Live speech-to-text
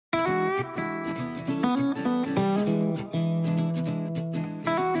Hey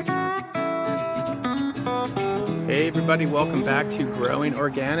everybody, welcome back to Growing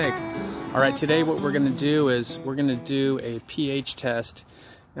Organic. Alright, today what we're going to do is we're going to do a pH test.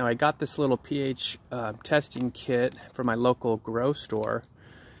 Now I got this little pH testing kit from my local grow store,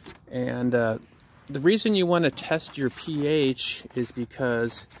 and the reason you want to test your pH is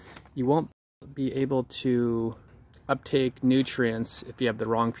because you won't be able to uptake nutrients if you have the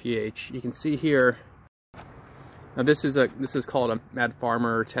wrong pH. You can see here, now this is called a Mad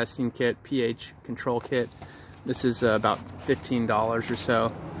Farmer testing kit, pH control kit. This is about $15 or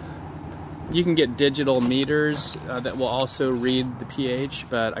so. You can get digital meters that will also read the pH,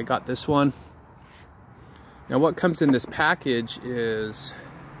 but I got this one. Now what comes in this package is,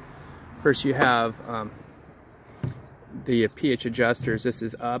 first you have the pH adjusters. This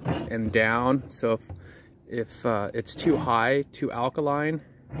is up and down, so if it's too high, too alkaline,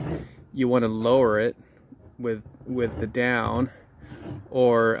 you want to lower it with the down.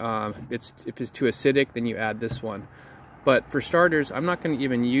 Or if it's too acidic, then you add this one. But for starters, I'm not going to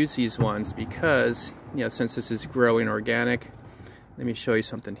even use these ones because, you know, since this is Growing Organic, let me show you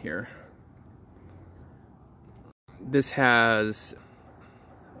something here. This has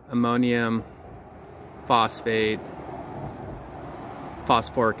ammonium phosphate,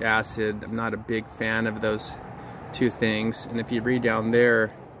 phosphoric acid. I'm not a big fan of those two things. And if you read down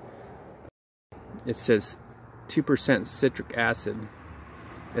there, it says 2% citric acid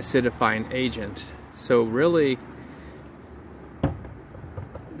acidifying agent. So really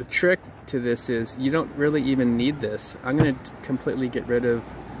the trick to this is you don't really even need this. I'm going to completely get rid of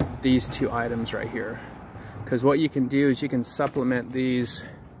these two items right here, because what you can do is you can supplement these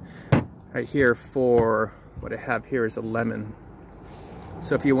right here. For what I have here is a lemon.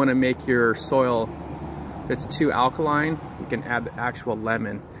 So if you want to make your soil that's too alkaline, you can add the actual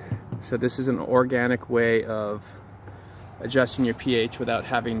lemon. So this is an organic way of adjusting your pH without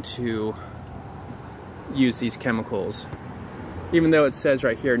having to use these chemicals. Even though it says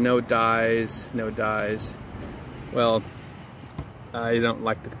right here, no dyes, no dyes. Well, I don't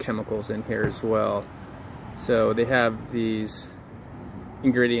like the chemicals in here as well. So they have these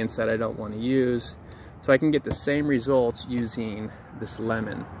ingredients that I don't want to use. So I can get the same results using this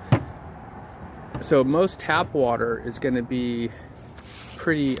lemon. So most tap water is going to be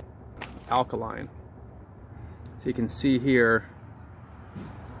pretty alkaline. So you can see here,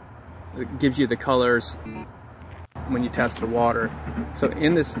 it gives you the colors when you test the water. So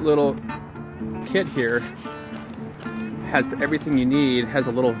in this little kit here, has everything you need. It has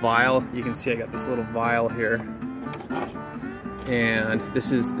a little vial. You can see I got this little vial here. And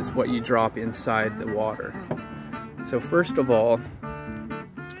this is what you drop inside the water. So first of all,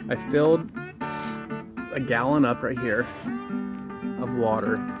 I filled a gallon up right here of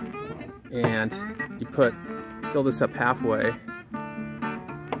water, and you fill this up halfway,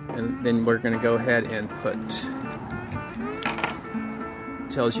 and then we're going to go ahead and put,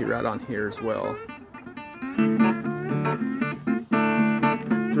 tells you right on here as well,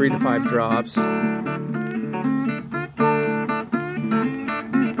 3 to 5 drops. I'm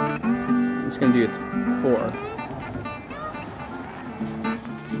just going to do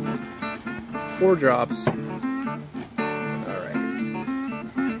 4 drops.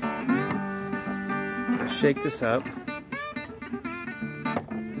 Shake this up.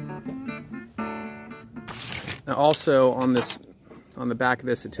 Now also on the back of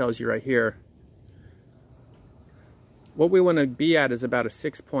this, it tells you right here, what we want to be at is about a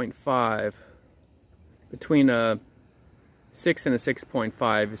 6.5. Between a 6 and a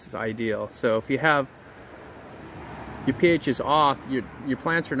 6.5 is ideal. So if you have your pH is off, your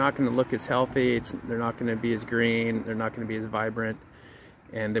plants are not going to look as healthy. They're not going to be as green. They're not going to be as vibrant,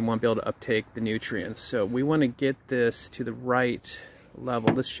 and they won't be able to uptake the nutrients. So we want to get this to the right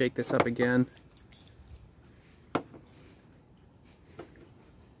level. Let's shake this up again.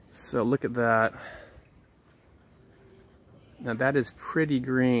 So look at that. Now that is pretty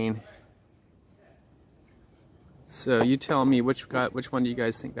green. So you tell me which one do you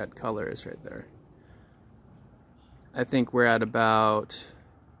guys think that color is right there? I think we're at about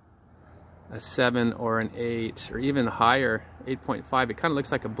a 7 or an 8, or even higher, 8.5. It kind of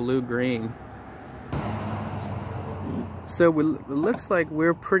looks like a blue-green. So it looks like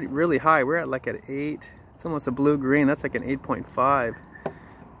we're really high. We're at like an 8. It's almost a blue-green. That's like an 8.5.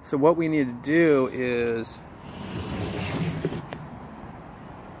 So what we need to do is,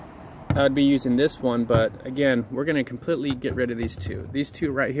 I would be using this one, but again, we're going to completely get rid of these two. These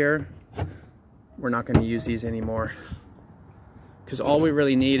two right here, we're not going to use these anymore, because all we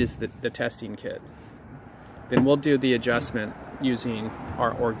really need is the testing kit. Then we'll do the adjustment using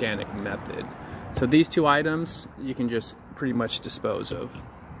our organic method. So these two items you can just pretty much dispose of.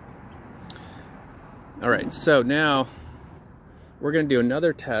 Alright, so now we're going to do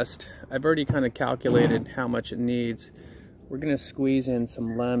another test. I've already kind of calculated how much it needs. We're going to squeeze in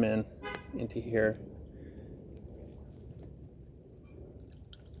some lemon into here.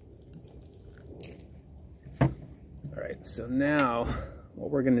 Alright, so now what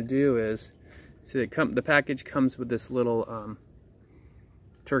we're going to do is, see the package comes with this little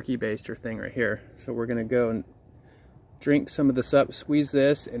turkey baster thing right here. So we're going to go and drink some of this up, squeeze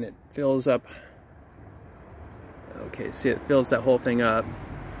this, and it fills up. Okay, see, it fills that whole thing up.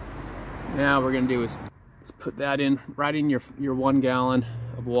 Now we're going to do is put that in right in your 1 gallon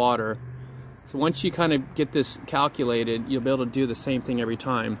of water. So once you kind of get this calculated, you'll be able to do the same thing every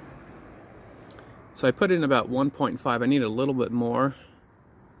time. So I put in about 1.5. I need a little bit more.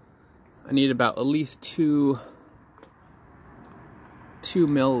 I need about at least 2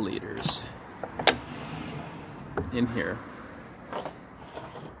 milliliters in here.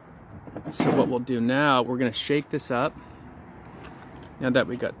 So what we'll do now, we're going to shake this up. Now that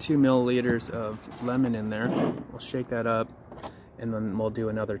we got 2 milliliters of lemon in there, we'll shake that up, and then we'll do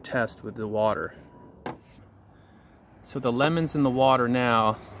another test with the water. So the lemon's in the water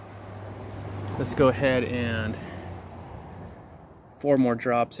now. Let's go ahead and 4 more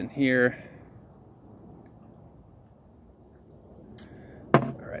drops in here.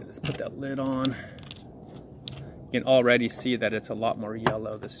 Alright, let's put that lid on. You can already see that it's a lot more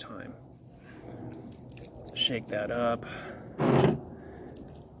yellow this time. Shake that up.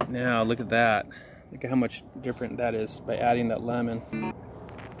 Now look at that. Look at how much different that is by adding that lemon.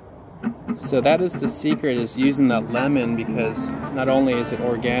 So that is the secret, is using that lemon, because not only is it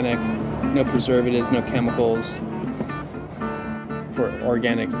organic, no preservatives, no chemicals, for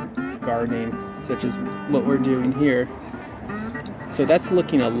organic gardening, such as what we're doing here. So that's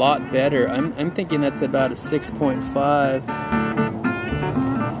looking a lot better. I'm thinking that's about a 6.5.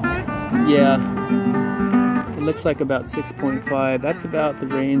 Yeah. It looks like about 6.5. That's about the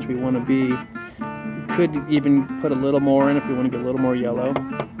range we want to be. You could even put a little more in if you want to get a little more yellow.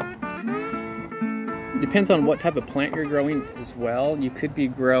 Depends on what type of plant you're growing as well. You could be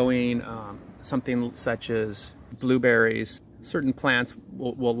growing something such as blueberries. Certain plants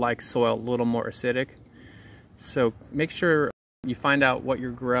will like soil a little more acidic. So make sure you find out what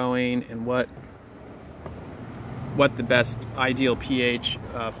you're growing and what the best ideal pH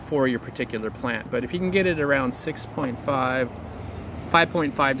for your particular plant. But if you can get it around 6.5,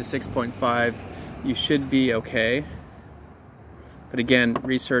 5.5 to 6.5, you should be okay. But again,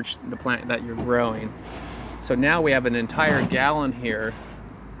 research the plant that you're growing. So now we have an entire gallon here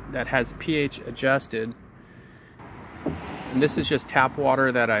that has pH adjusted. And this is just tap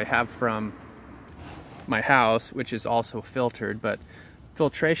water that I have from my house, which is also filtered, but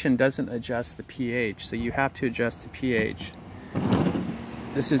filtration doesn't adjust the pH, so you have to adjust the pH.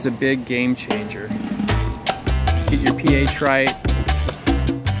 This is a big game changer. Get your pH right,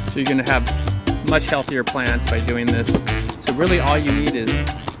 so you're going to have much healthier plants by doing this. So really all you need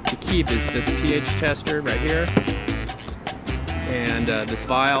to keep is this pH tester right here and this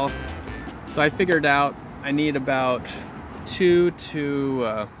vial. So I figured out I need about 2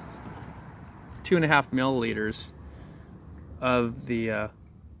 to 2.5 milliliters of the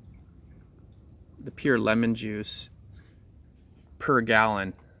pure lemon juice per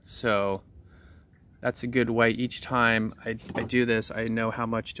gallon. So that's a good way. Each time I do this, I know how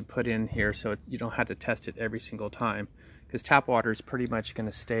much to put in here, so you don't have to test it every single time, because tap water is pretty much going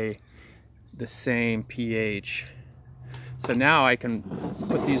to stay the same pH. So now I can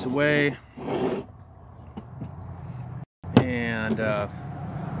put these away and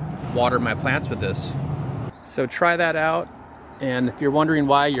water my plants with this. So try that out. And if you're wondering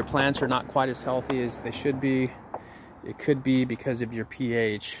why your plants are not quite as healthy as they should be, it could be because of your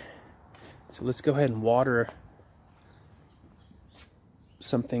pH. So let's go ahead and water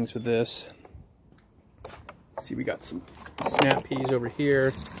some things with this. Let's see, we got some snap peas over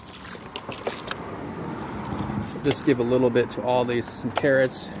here. So just give a little bit to all these, some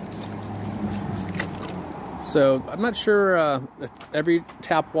carrots. So I'm not sure if every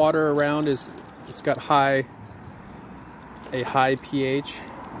tap water around it's got a high pH,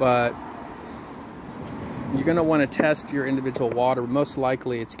 but you're going to want to test your individual water. Most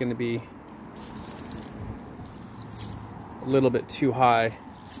likely it's going to be a little bit too high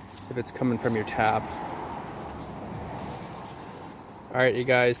if it's coming from your tap. Alright, you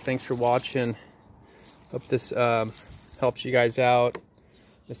guys, thanks for watching. Hope this helps you guys out.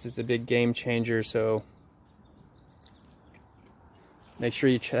 This is a big game changer, so make sure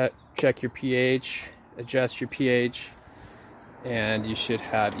you check your pH, adjust your pH, and you should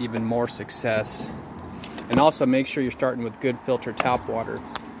have even more success. And also make sure you're starting with good filtered tap water,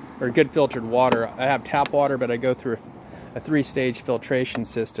 or good filtered water. I have tap water, but I go through a 3-stage filtration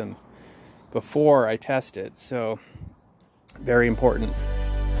system before I test it, so very important.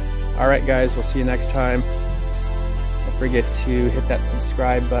 All right guys, we'll see you next time. Don't forget to hit that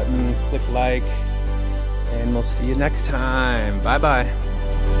subscribe button, click like, and we'll see you next time. Bye bye.